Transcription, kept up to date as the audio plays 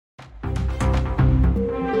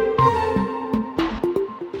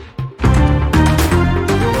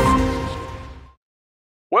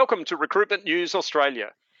Welcome to Recruitment News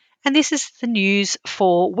Australia. And this is the news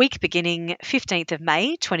for week beginning 15th of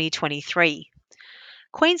May 2023.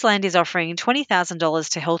 Queensland is offering $20,000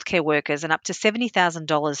 to healthcare workers and up to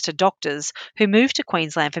 $70,000 to doctors who move to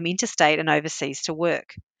Queensland from interstate and overseas to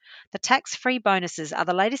work. The tax-free bonuses are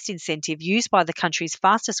the latest incentive used by the country's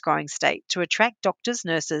fastest growing state to attract doctors,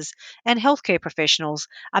 nurses and healthcare professionals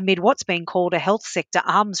amid what's been called a health sector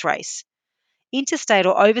arms race. Interstate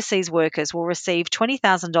or overseas workers will receive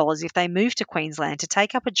 $20,000 if they move to Queensland to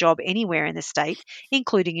take up a job anywhere in the state,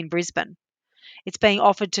 including in Brisbane. It's being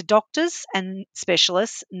offered to doctors and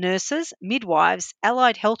specialists, nurses, midwives,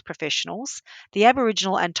 allied health professionals, the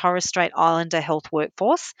Aboriginal and Torres Strait Islander health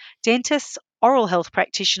workforce, dentists, oral health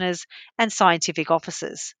practitioners, and scientific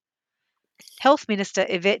officers. Health Minister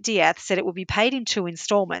Yvette Diath said it will be paid in 2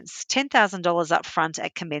 instalments, $10,000 up front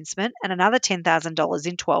at commencement and another $10,000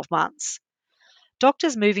 in 12 months.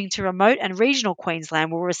 Doctors moving to remote and regional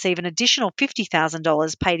Queensland will receive an additional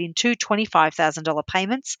 $50,000 paid in 2 $25,000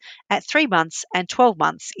 payments at 3 months and 12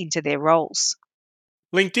 months into their roles.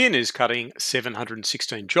 LinkedIn is cutting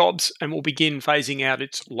 716 jobs and will begin phasing out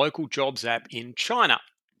its local jobs app in China.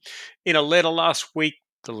 In a letter last week,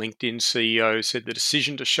 the LinkedIn CEO said the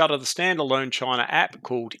decision to shutter the standalone China app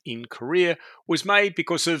called In Korea was made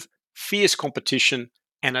because of fierce competition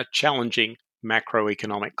and a challenging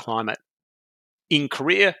macroeconomic climate. In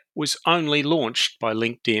Korea was only launched by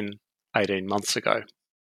LinkedIn 18 months ago.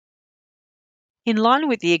 In line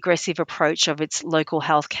with the aggressive approach of its local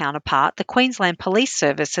health counterpart, the Queensland Police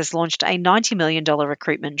Service has launched a $90 million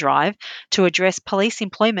recruitment drive to address police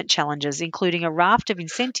employment challenges, including a raft of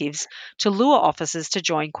incentives to lure officers to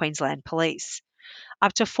join Queensland Police.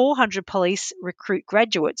 Up to 400 police recruit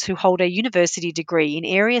graduates who hold a university degree in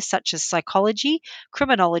areas such as psychology,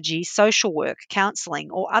 criminology, social work, counselling,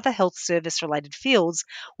 or other health service related fields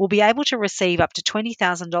will be able to receive up to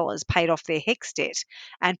 $20,000 paid off their HECS debt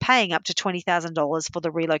and paying up to $20,000 for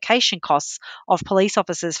the relocation costs of police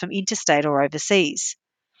officers from interstate or overseas.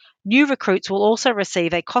 New recruits will also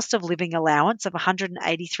receive a cost of living allowance of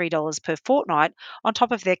 $183 per fortnight on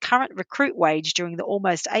top of their current recruit wage during the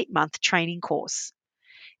almost 8-month training course.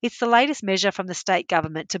 It's the latest measure from the state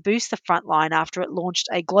government to boost the frontline after it launched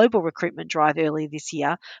a global recruitment drive earlier this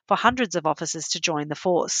year for hundreds of officers to join the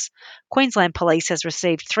force. Queensland Police has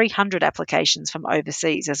received 300 applications from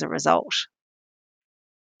overseas as a result.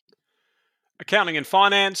 Accounting and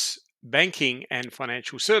finance, banking and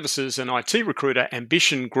financial services and IT recruiter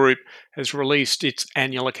Ambition Group has released its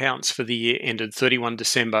annual accounts for the year ended 31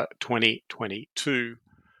 December 2022.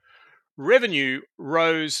 Revenue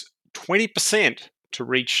rose 20% to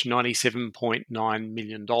reach $97.9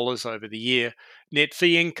 million over the year. Net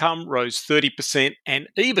fee income rose 30% and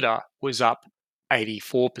EBITDA was up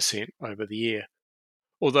 84% over the year.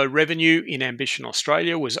 Although revenue in Ambition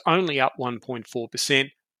Australia was only up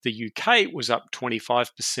 1.4%, the UK was up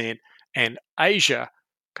 25% and Asia,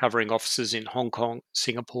 covering offices in Hong Kong,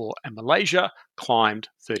 Singapore and Malaysia, climbed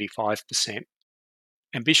 35%.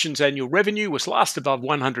 Ambition's annual revenue was last above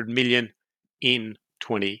 $100 million in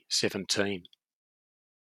 2017.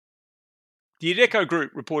 The Adecco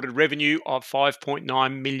Group reported revenue of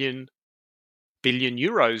 5.9 billion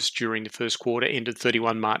euros during the first quarter ended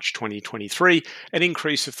 31 March 2023, an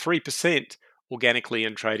increase of 3% organically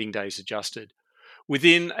and trading days adjusted.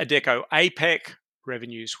 Within Adecco APAC,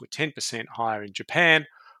 revenues were 10% higher in Japan,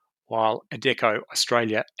 while Adecco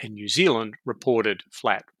Australia and New Zealand reported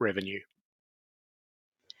flat revenue.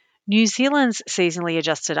 New Zealand's seasonally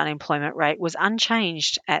adjusted unemployment rate was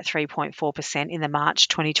unchanged at 3.4% in the March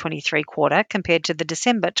 2023 quarter compared to the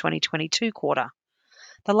December 2022 quarter.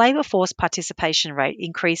 The labour force participation rate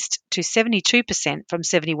increased to 72% from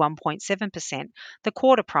 71.7% the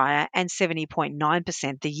quarter prior and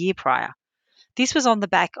 70.9% the year prior. This was on the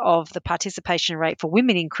back of the participation rate for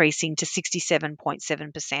women increasing to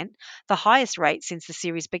 67.7%, the highest rate since the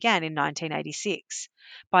series began in 1986.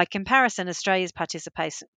 By comparison, Australia's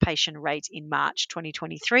participation rate in March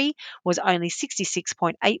 2023 was only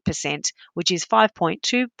 66.8%, which is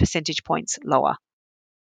 5.2 percentage points lower.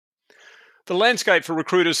 The landscape for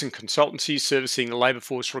recruiters and consultancies servicing the labour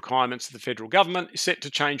force requirements of the federal government is set to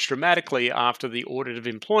change dramatically after the audit of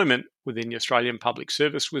employment within the Australian Public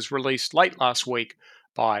Service was released late last week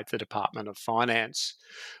by the Department of Finance.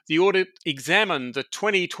 The audit examined the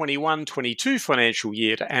 2021-22 financial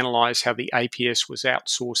year to analyse how the APS was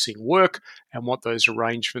outsourcing work and what those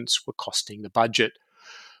arrangements were costing the budget.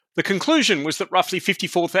 The conclusion was that roughly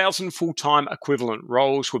 54,000 full-time equivalent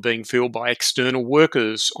roles were being filled by external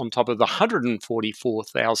workers on top of the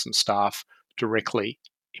 144,000 staff directly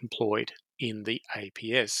employed in the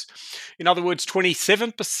APS. In other words,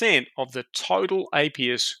 27% of the total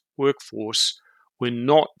APS workforce were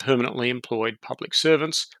not permanently employed public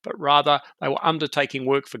servants, but rather they were undertaking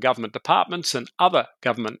work for government departments and other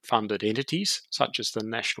government-funded entities, such as the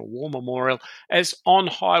National War Memorial, as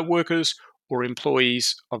on-hire workers or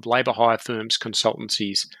employees of labour hire firms,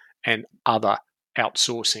 consultancies, and other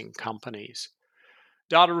outsourcing companies.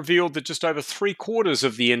 Data revealed that just over three-quarters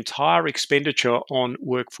of the entire expenditure on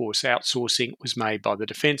workforce outsourcing was made by the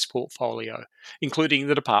Defence portfolio, including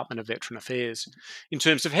the Department of Veteran Affairs. In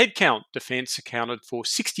terms of headcount, Defence accounted for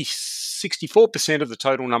 64% of the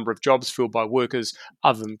total number of jobs filled by workers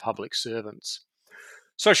other than public servants.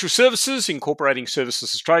 Social Services, incorporating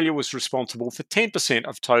Services Australia, was responsible for 10%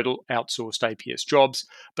 of total outsourced APS jobs,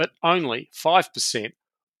 but only 5%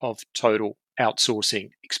 of total outsourcing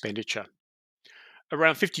expenditure.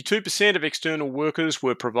 Around 52% of external workers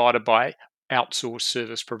were provided by outsourced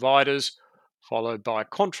service providers, followed by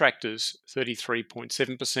contractors,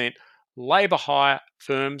 33.7%, labour hire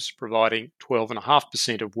firms providing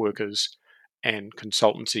 12.5% of workers, and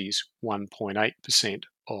consultancies, 1.8%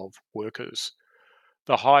 of workers.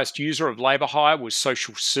 The highest user of labour hire was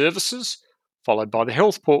social services, followed by the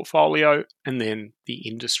health portfolio, and then the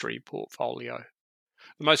industry portfolio.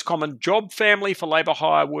 The most common job family for labour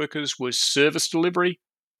hire workers was service delivery,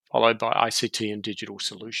 followed by ICT and digital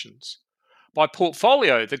solutions. By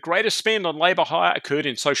portfolio, the greatest spend on labour hire occurred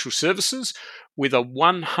in social services, with a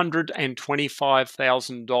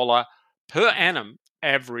 $125,000 per annum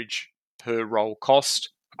average per role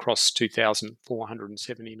cost across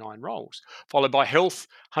 2,479 roles, followed by health,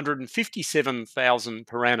 $157,000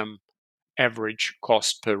 per annum average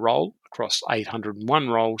cost per role across 801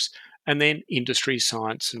 roles, and then industry,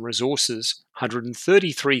 science and resources,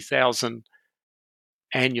 133,000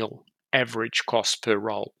 annual average cost per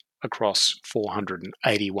role across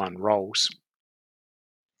 481 roles.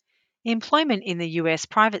 Employment in the US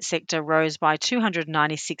private sector rose by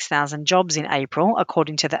 296,000 jobs in April,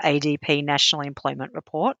 according to the ADP National Employment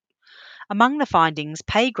Report. Among the findings,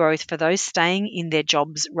 pay growth for those staying in their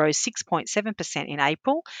jobs rose 6.7% in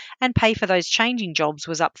April, and pay for those changing jobs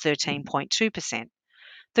was up 13.2%.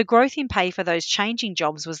 The growth in pay for those changing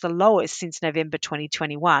jobs was the lowest since November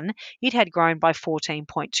 2021. It had grown by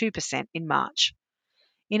 14.2% in March.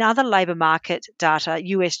 In other labour market data,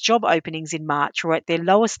 US job openings in March were at their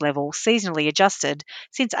lowest level, seasonally adjusted,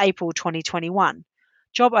 since April 2021.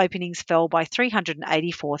 Job openings fell by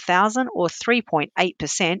 384,000 or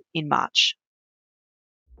 3.8% in March.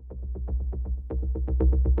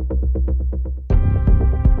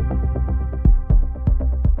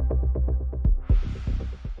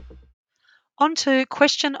 On to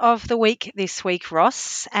question of the week this week,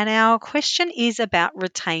 Ross, and our question is about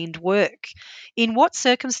retained work. In what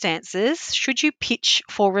circumstances should you pitch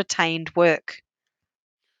for retained work?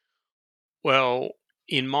 Well,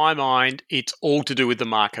 in my mind, it's all to do with the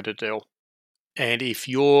market, Adele. And if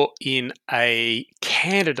you're in a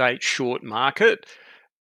candidate short market,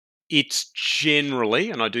 it's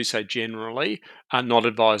generally, and I do say generally, not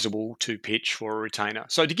advisable to pitch for a retainer.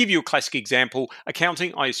 So to give you a classic example,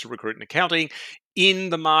 accounting, I used to recruit in accounting.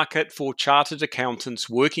 In the market for chartered accountants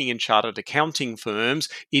working in chartered accounting firms,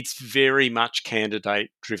 it's very much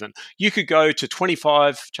candidate driven. You could go to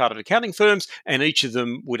 25 chartered accounting firms and each of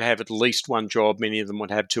them would have at least one job. Many of them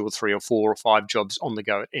would have 2 or 3 or 4 or 5 jobs on the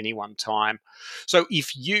go at any one time. So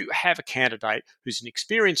if you have a candidate who's an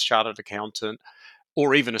experienced chartered accountant,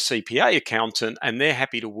 or even a CPA accountant, and they're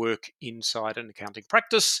happy to work inside an accounting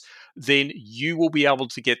practice, then you will be able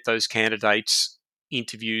to get those candidates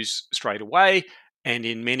interviews straight away. And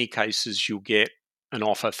in many cases, you'll get an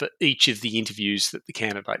offer for each of the interviews that the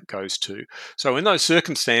candidate goes to. So in those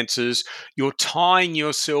circumstances, you're tying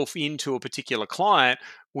yourself into a particular client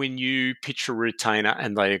when you pitch a retainer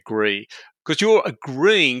and they agree, because you're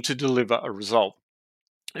agreeing to deliver a result.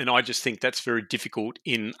 And I just think that's very difficult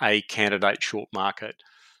in a candidate short market.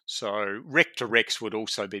 So rec to recs would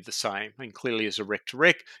also be the same. And clearly as a rec to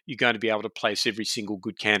rec, you're going to be able to place every single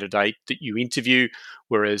good candidate that you interview,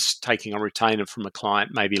 whereas taking a retainer from a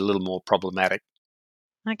client may be a little more problematic.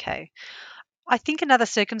 Okay. I think another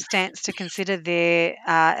circumstance to consider there,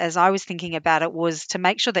 as I was thinking about it, was to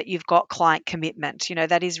make sure that you've got client commitment. You know,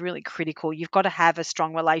 that is really critical. You've got to have a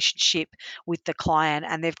strong relationship with the client,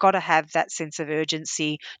 and they've got to have that sense of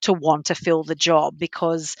urgency to want to fill the job,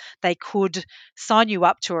 because they could sign you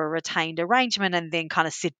up to a retained arrangement and then kind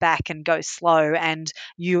of sit back and go slow, and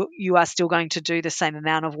you are still going to do the same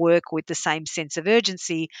amount of work with the same sense of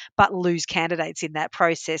urgency, but lose candidates in that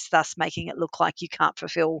process, thus making it look like you can't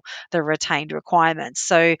fulfill the retained retained requirements.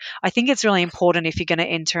 So I think it's really important if you're going to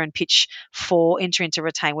enter into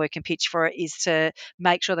retain work and pitch for it, is to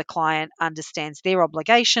make sure the client understands their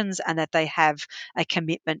obligations and that they have a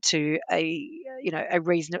commitment to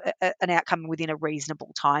an outcome within a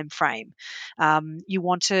reasonable time frame. You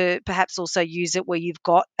want to perhaps also use it where you've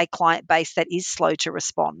got a client base that is slow to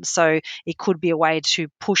respond. So it could be a way to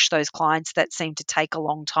push those clients that seem to take a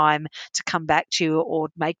long time to come back to you or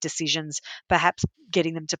make decisions. Perhaps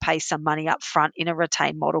getting them to pay some money up front in a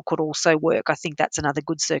retain model could also work. I think that's another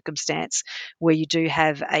good circumstance where you do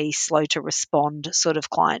have a slow to respond sort of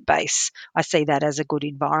client base. I see that as a good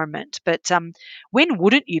environment. But when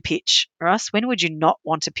wouldn't you pitch, Russ? When would you not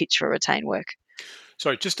want to pitch for retain work?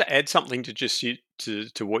 So just to add something to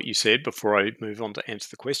to what you said before I move on to answer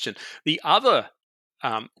the question, the other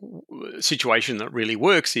situation that really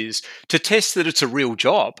works is to test that it's a real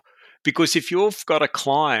job. Because if you've got a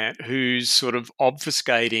client who's sort of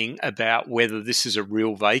obfuscating about whether this is a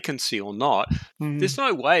real vacancy or not, there's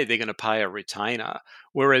no way they're going to pay a retainer.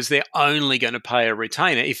 Whereas they're only going to pay a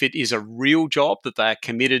retainer if it is a real job that they're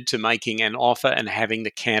committed to making an offer and having the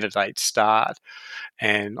candidate start.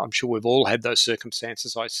 And I'm sure we've all had those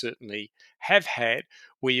circumstances. I certainly have had,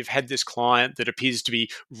 where you've had this client that appears to be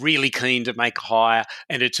really keen to make a hire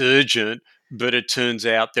and it's urgent, but it turns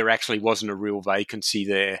out there actually wasn't a real vacancy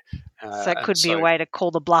there. So it And could be a so, way to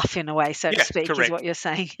call the bluff in a way, so to yeah, speak, is what correct. you're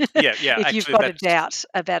saying. Yeah, If you've actually, got a that's, doubt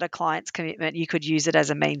about a client's commitment, you could use it as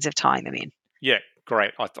a means of tying them in. yeah,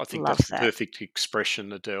 great. I think Love that's the that. perfect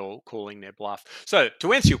expression, Adele, calling their bluff. So,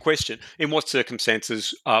 to answer your question, in what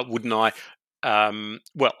circumstances wouldn't I?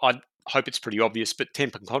 Well, I hope it's pretty obvious, but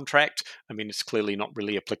temp and contract, I mean, it's clearly not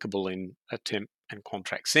really applicable in a temp and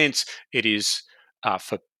contract sense. It is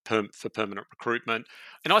for permanent recruitment.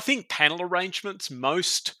 And I think panel arrangements,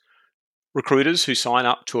 most recruiters who sign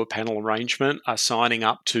up to a panel arrangement are signing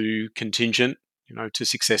up to contingent, to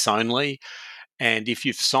success only. And if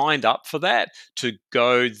you've signed up for that, to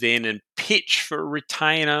go then and pitch for a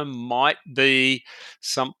retainer might be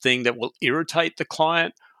something that will irritate the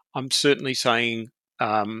client. I'm certainly saying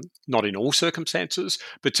not in all circumstances,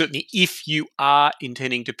 but certainly if you are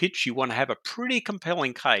intending to pitch, you want to have a pretty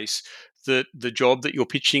compelling case that the job that you're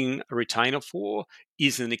pitching a retainer for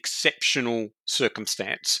is an exceptional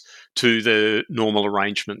circumstance to the normal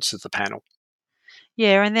arrangements of the panel.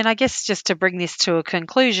 Yeah, and then I guess just to bring this to a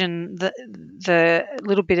conclusion, the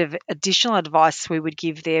little bit of additional advice we would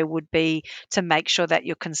give there would be to make sure that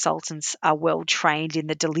your consultants are well trained in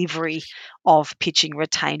the delivery of pitching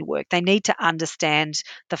retained work. They need to understand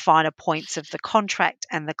the finer points of the contract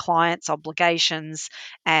and the client's obligations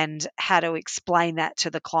and how to explain that to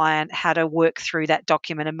the client, how to work through that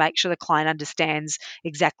document and make sure the client understands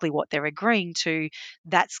exactly what they're agreeing to.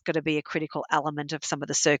 That's going to be a critical element of some of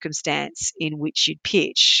the circumstance in which you'd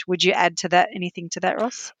pitch. Would you add to that anything to that,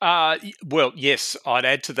 Ross? Well, yes, I'd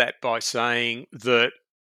add to that by saying that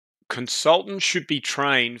consultants should be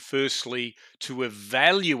trained, firstly, to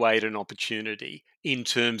evaluate an opportunity in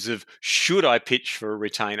terms of should I pitch for a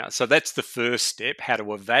retainer? So that's the first step, how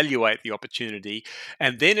to evaluate the opportunity.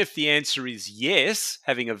 And then, if the answer is yes,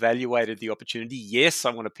 having evaluated the opportunity, yes,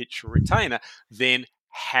 I want to pitch for a retainer, then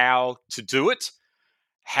how to do it,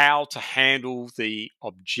 how to handle the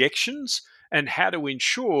objections, and how to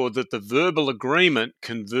ensure that the verbal agreement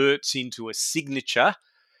converts into a signature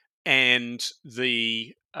and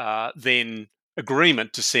the then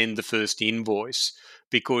agreement to send the first invoice.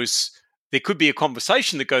 Because there could be a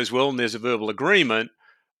conversation that goes well and there's a verbal agreement,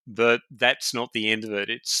 but that's not the end of it.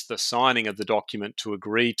 It's the signing of the document to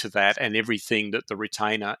agree to that and everything that the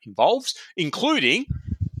retainer involves, including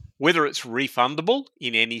whether it's refundable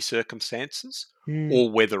in any circumstances Mm. or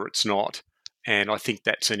whether it's not. And I think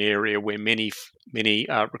that's an area where many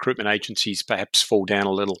recruitment agencies perhaps fall down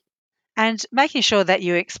a little. And making sure that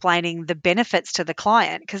you're explaining the benefits to the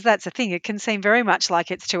client, because that's the thing. It can seem very much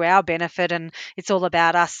like it's to our benefit and it's all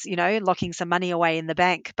about us, locking some money away in the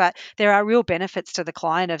bank. But there are real benefits to the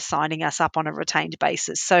client of signing us up on a retained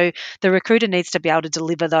basis. So the recruiter needs to be able to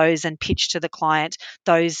deliver those and pitch to the client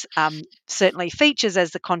those certainly features,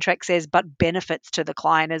 as the contract says, but benefits to the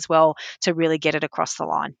client as well to really get it across the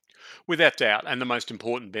line. Without doubt. And the most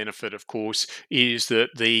important benefit, of course, is that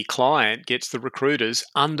the client gets the recruiter's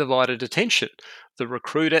undivided attention. The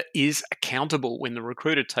recruiter is accountable. When the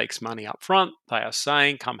recruiter takes money up front, they are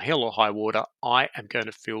saying, come hell or high water, I am going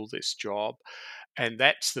to fill this job. And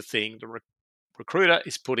that's the thing. The recruiter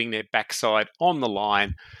is putting their backside on the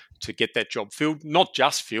line to get that job filled, not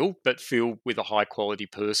just filled, but filled with a high quality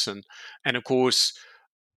person. And of course,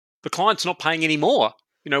 the client's not paying any more.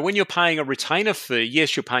 When you're paying a retainer fee,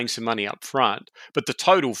 yes, you're paying some money up front, but the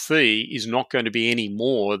total fee is not going to be any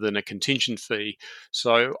more than a contingent fee.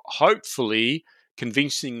 So hopefully,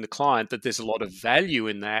 convincing the client that there's a lot of value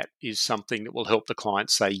in that is something that will help the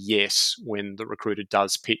client say yes when the recruiter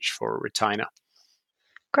does pitch for a retainer.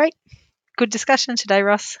 Great. Good discussion today,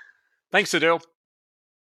 Ross. Thanks, Adele.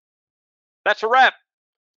 That's a wrap.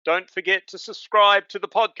 Don't forget to subscribe to the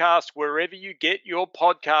podcast wherever you get your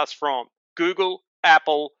podcasts from: Google,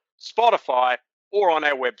 Apple, Spotify, or on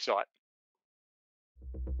our website.